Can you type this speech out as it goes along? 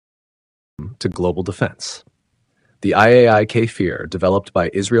to global defense. The IAI Kfir, developed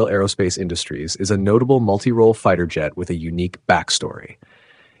by Israel Aerospace Industries, is a notable multi-role fighter jet with a unique backstory.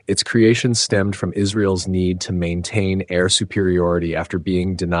 Its creation stemmed from Israel's need to maintain air superiority after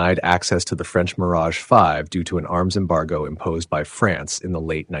being denied access to the French Mirage 5 due to an arms embargo imposed by France in the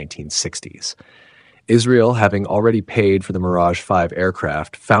late 1960s. Israel, having already paid for the Mirage 5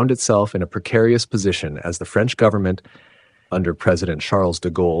 aircraft, found itself in a precarious position as the French government, under President Charles de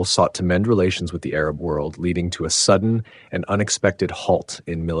Gaulle, sought to mend relations with the Arab world, leading to a sudden and unexpected halt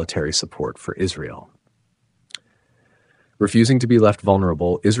in military support for Israel. Refusing to be left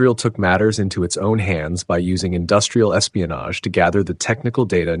vulnerable, Israel took matters into its own hands by using industrial espionage to gather the technical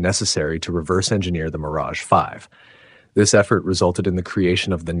data necessary to reverse engineer the Mirage 5. This effort resulted in the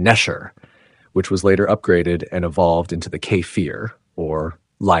creation of the Nesher, which was later upgraded and evolved into the Kfir, or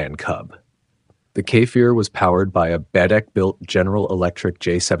Lion Cub. The Kfir was powered by a Bedek-built General Electric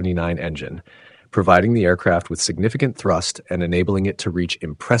J79 engine, providing the aircraft with significant thrust and enabling it to reach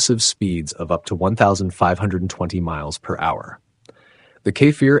impressive speeds of up to 1,520 miles per hour. The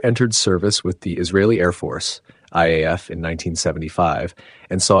Kfir entered service with the Israeli Air Force, IAF, in 1975,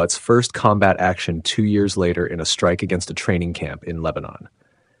 and saw its first combat action 2 years later in a strike against a training camp in Lebanon.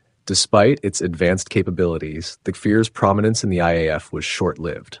 Despite its advanced capabilities, the Kfir's prominence in the IAF was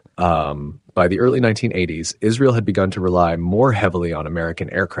short-lived. By the early 1980s, Israel had begun to rely more heavily on American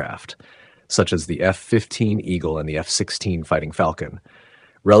aircraft, such as the F-15 Eagle and the F-16 Fighting Falcon,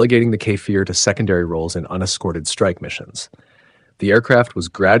 relegating the Kfir to secondary roles in unescorted strike missions. The aircraft was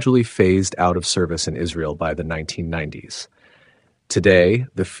gradually phased out of service in Israel by the 1990s. Today,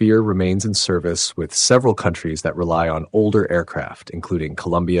 the Kfir remains in service with several countries that rely on older aircraft, including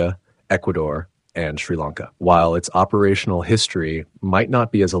Colombia, Ecuador, and Sri Lanka. While its operational history might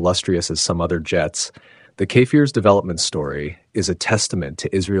not be as illustrious as some other jets, the Kfir's development story is a testament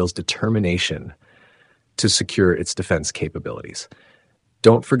to Israel's determination to secure its defense capabilities.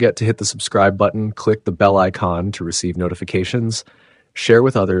 Don't forget to hit the subscribe button, click the bell icon to receive notifications, share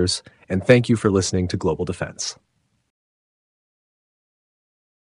with others, and thank you for listening to Global Defense.